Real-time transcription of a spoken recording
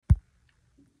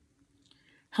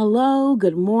Hello,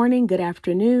 good morning, good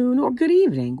afternoon, or good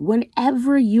evening.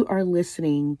 Whenever you are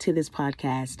listening to this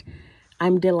podcast,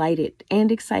 I'm delighted and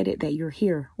excited that you're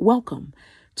here. Welcome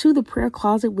to the Prayer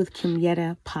Closet with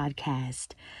Kimyetta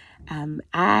podcast.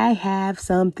 I have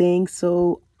something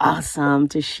so awesome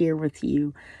to share with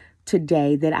you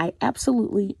today that I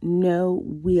absolutely know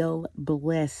will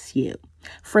bless you.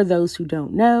 For those who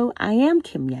don't know, I am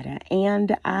Kimyetta,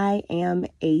 and I am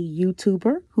a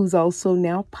YouTuber who's also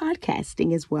now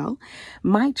podcasting as well.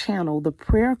 My channel, The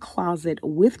Prayer Closet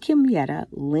with Kimyetta,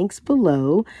 links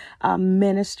below,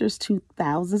 ministers to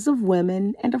thousands of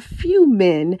women and a few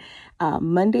men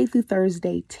Monday through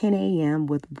Thursday, 10 a.m.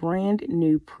 with brand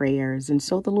new prayers. And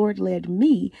so the Lord led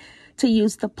me to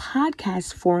use the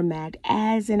podcast format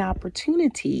as an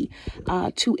opportunity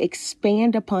to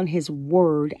expand upon His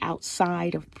word outside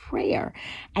of prayer.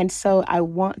 And so I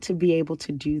want to be able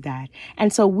to do that.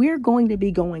 And so we're going to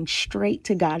be going straight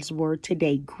to God's word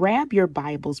today. Grab your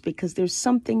Bibles because there's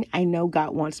something I know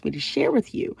God wants me to share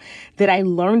with you that I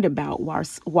learned about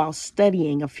while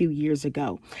studying a few years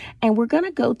ago. And we're going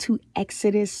to go to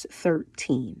Exodus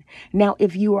 13. Now,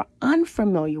 if you are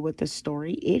unfamiliar with the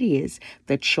story, it is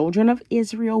the children of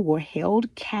Israel were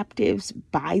held captives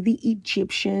by the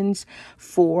Egyptians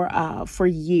for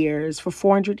years, for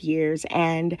 400 years.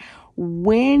 And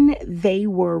when they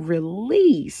were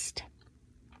released,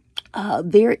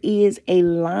 there is a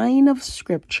line of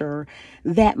scripture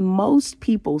that most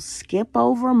people skip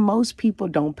over. Most people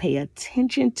don't pay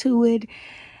attention to it.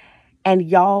 And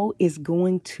y'all is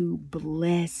going to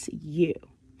bless you.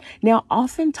 Now,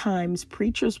 oftentimes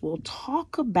preachers will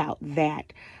talk about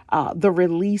that, the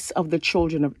release of the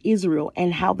children of Israel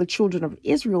and how the children of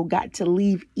Israel got to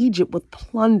leave Egypt with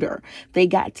plunder. They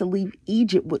got to leave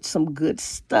Egypt with some good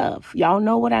stuff. Y'all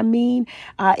know what I mean?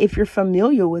 If you're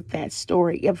familiar with that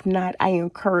story, if not, I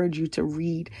encourage you to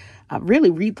really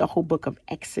read the whole book of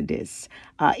Exodus.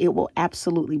 It will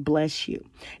absolutely bless you.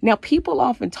 Now, people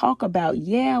often talk about,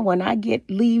 when I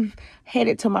leave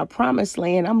headed to my promised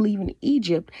land, I'm leaving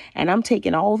Egypt and I'm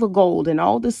taking all the gold and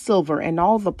all the silver and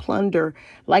all the plunder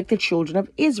like the children of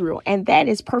Israel. And that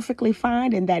is perfectly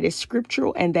fine. And that is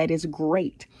scriptural. And that is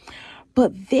great.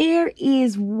 But there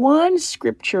is one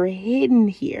scripture hidden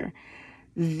here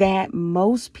that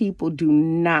most people do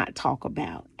not talk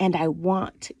about. And I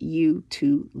want you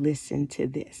to listen to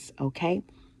this, okay?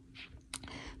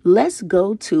 Let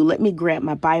me grab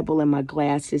my Bible and my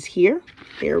glasses here.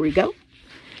 There we go.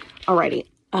 Alrighty.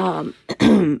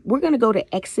 We're going to go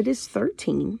to Exodus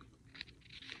 13.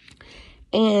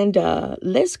 And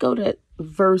let's go to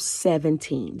verse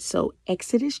 17. So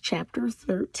Exodus chapter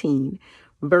 13,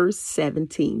 verse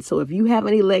 17. So if you have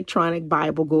an electronic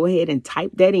Bible, go ahead and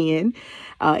type that in.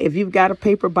 If you've got a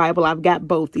paper Bible, I've got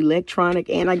both electronic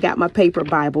and I got my paper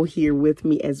Bible here with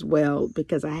me as well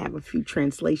because I have a few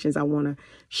translations. I want to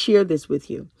share this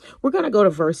with you. We're going to go to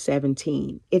verse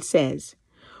 17. It says,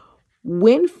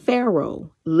 "When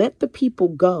Pharaoh let the people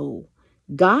go,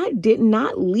 God did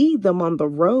not lead them on the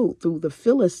road through the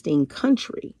Philistine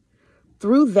country,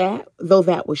 though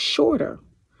that was shorter.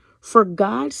 For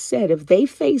God said if they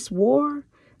face war,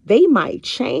 they might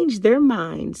change their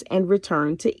minds and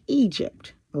return to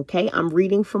Egypt." Okay, I'm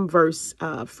reading from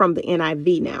from the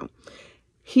NIV now.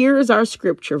 Here is our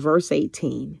scripture, verse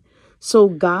 18. "So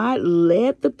God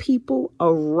led the people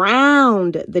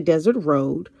around the desert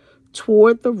road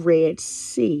toward the Red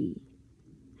Sea.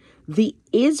 The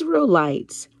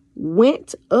Israelites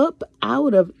went up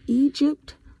out of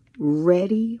Egypt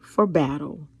ready for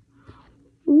battle."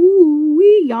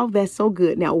 Ooh-wee, y'all, that's so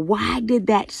good. Now, why did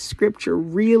that scripture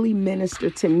really minister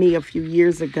to me a few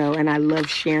years ago? And I love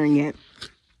sharing it.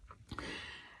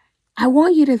 I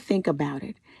want you to think about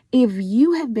it. If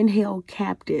you have been held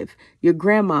captive, your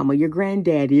grandmama, your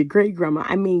granddaddy, your great grandma,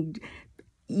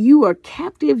 you are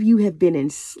captive, you have been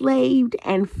enslaved,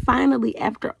 and finally,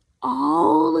 after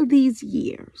all of these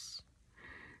years,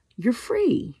 you're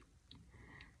free.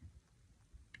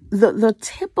 The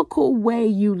typical way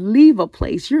you leave a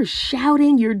place, you're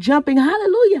shouting, you're jumping,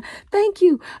 hallelujah, thank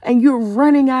you. And you're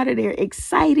running out of there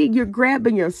excited, you're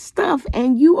grabbing your stuff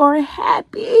and you are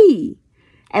happy.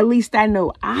 At least I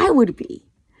know I would be.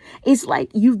 It's like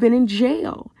you've been in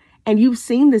jail and you've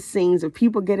seen the scenes of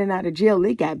people getting out of jail.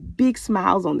 They got big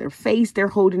smiles on their face. They're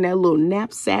holding that little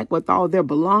knapsack with all their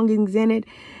belongings in it.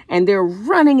 And they're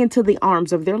running into the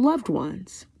arms of their loved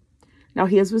ones. Now,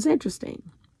 here's what's interesting.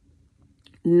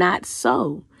 Not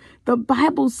so. The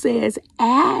Bible says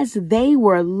as they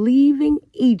were leaving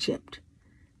Egypt,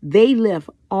 they left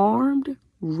armed,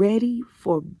 ready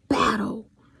for battle.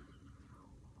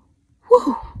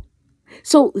 Whew.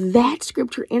 So that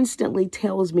scripture instantly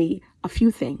tells me a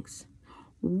few things.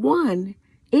 One,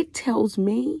 it tells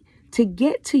me to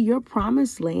get to your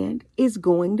promised land is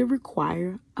going to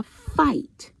require a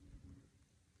fight.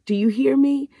 Do you hear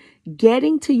me?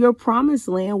 Getting to your promised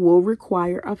land will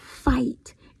require a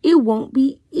fight. It won't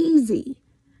be easy.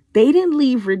 They didn't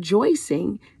leave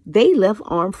rejoicing. They left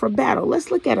armed for battle.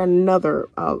 Let's look at another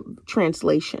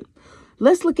translation.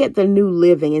 Let's look at the New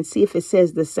Living and see if it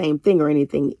says the same thing or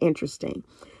anything interesting.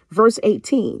 Verse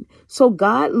 18. So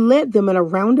God led them in a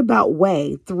roundabout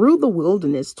way through the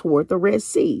wilderness toward the Red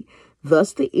Sea.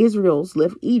 Thus the Israelites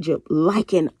left Egypt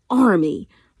like an army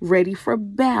ready for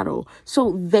battle.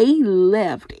 So they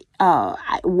left.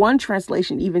 One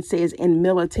translation even says in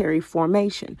military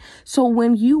formation. So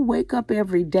when you wake up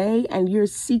every day and you're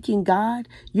seeking God,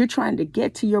 you're trying to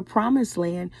get to your promised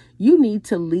land, you need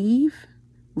to leave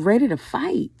ready to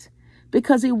fight,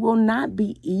 because it will not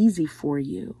be easy for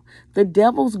you. The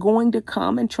devil's going to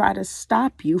come and try to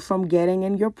stop you from getting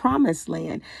in your promised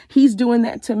land. He's doing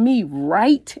that to me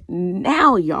right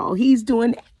now, y'all. He's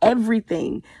doing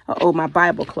everything. Oh, my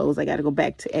Bible closed. I got to go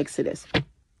back to Exodus.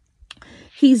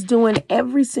 He's doing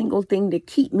every single thing to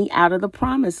keep me out of the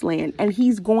promised land. And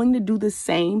he's going to do the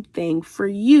same thing for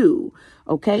you.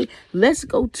 Okay, let's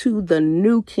go to the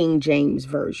New King James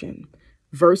Version.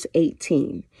 Verse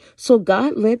 18. So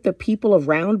God led the people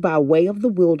around by way of the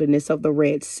wilderness of the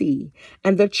Red Sea,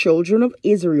 and the children of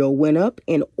Israel went up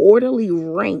in orderly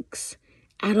ranks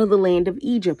out of the land of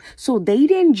Egypt. So they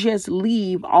didn't just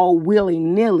leave all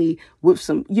willy-nilly with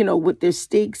some, with their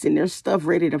sticks and their stuff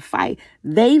ready to fight.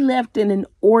 They left in an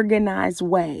organized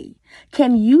way.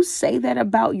 Can you say that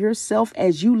about yourself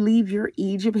as you leave your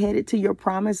Egypt headed to your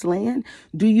promised land?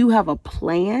 Do you have a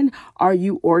plan? Are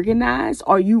you organized?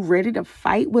 Are you ready to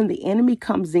fight when the enemy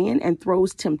comes in and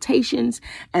throws temptations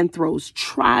and throws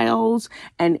trials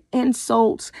and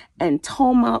insults and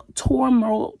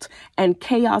turmoil and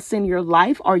chaos in your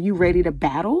life? Are you ready to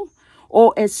battle?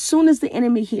 Or as soon as the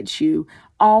enemy hits you,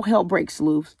 all hell breaks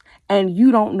loose and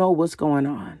you don't know what's going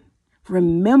on?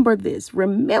 Remember this,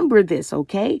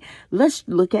 okay? Let's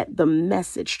look at the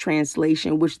Message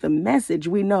translation, which the Message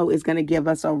we know is going to give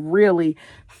us a really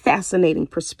fascinating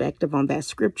perspective on that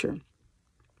scripture.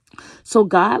 So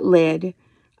God led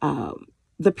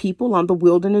the people on the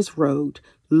wilderness road,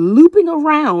 looping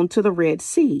around to the Red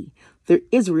Sea. The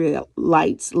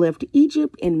Israelites left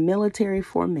Egypt in military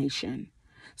formation.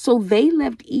 So they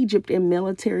left Egypt in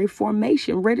military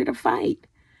formation, ready to fight,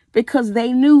 because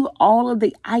they knew all of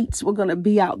the ites were going to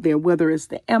be out there, whether it's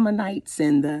the Ammonites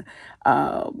and the,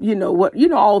 all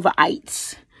the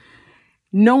ites,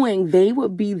 knowing they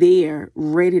would be there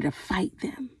ready to fight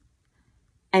them.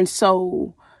 And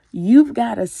so you've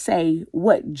got to say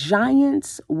what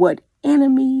giants, what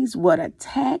enemies, what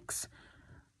attacks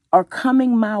are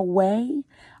coming my way.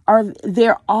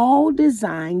 They're all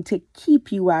designed to keep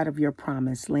you out of your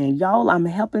promised land. Y'all, I'm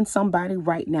helping somebody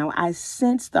right now. I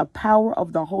sense the power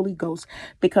of the Holy Ghost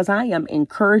because I am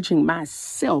encouraging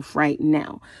myself right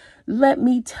now. Let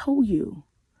me tell you,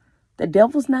 the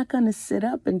devil's not going to sit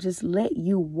up and just let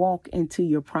you walk into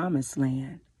your promised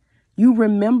land. You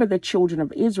remember the children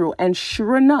of Israel, and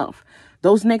sure enough,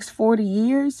 those next 40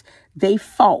 years, they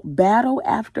fought battle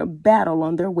after battle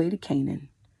on their way to Canaan.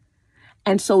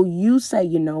 And so you say,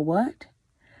 you know what?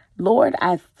 Lord,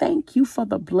 I thank you for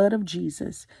the blood of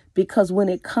Jesus, because when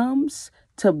it comes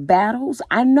to battles,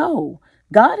 I know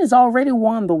God has already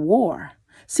won the war.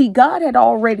 See, God had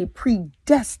already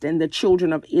predestined the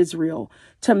children of Israel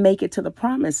to make it to the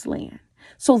promised land.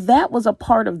 So that was a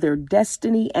part of their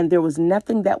destiny, and there was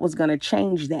nothing that was going to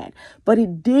change that. But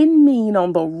it didn't mean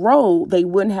on the road they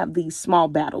wouldn't have these small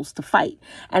battles to fight.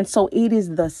 And so it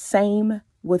is the same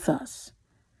with us.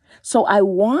 So I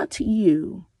want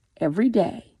you every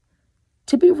day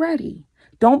to be ready.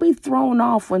 Don't be thrown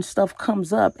off when stuff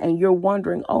comes up and you're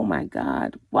wondering, oh my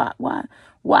God,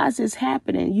 why is this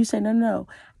happening? You say, no.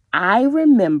 I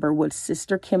remember what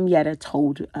Sister Kimyetta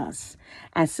told us.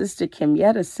 And Sister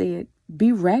Kimyetta said,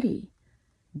 be ready.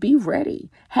 Be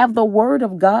ready. Have the word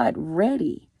of God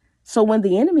ready. So when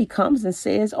the enemy comes and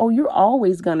says, oh, you're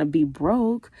always going to be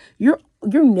broke, you're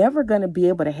never going to be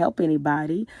able to help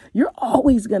anybody, you're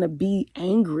always going to be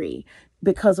angry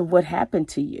because of what happened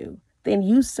to you, then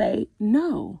you say,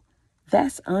 no,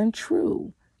 that's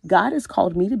untrue. God has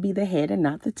called me to be the head and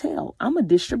not the tail. I'm a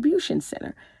distribution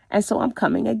center. And so I'm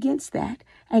coming against that.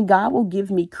 And God will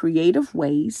give me creative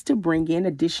ways to bring in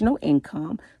additional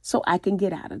income so I can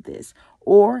get out of this.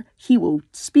 Or he will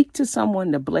speak to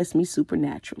someone to bless me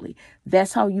supernaturally.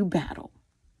 That's how you battle.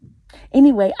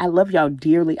 Anyway, I love y'all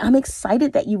dearly. I'm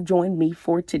excited that you've joined me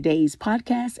for today's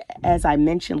podcast. As I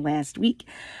mentioned last week,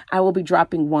 I will be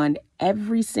dropping one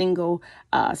every single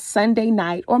Sunday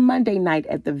night or Monday night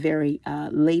at the very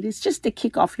latest, just to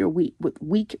kick off your week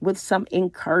with some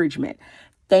encouragement.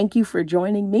 Thank you for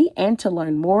joining me, and to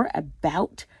learn more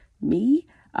about me,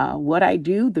 what I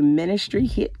do, the ministry,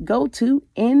 go to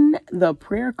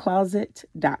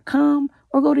intheprayercloset.com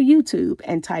or go to YouTube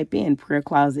and type in Prayer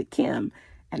Closet Kim,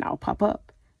 and I'll pop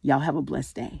up. Y'all have a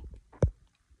blessed day.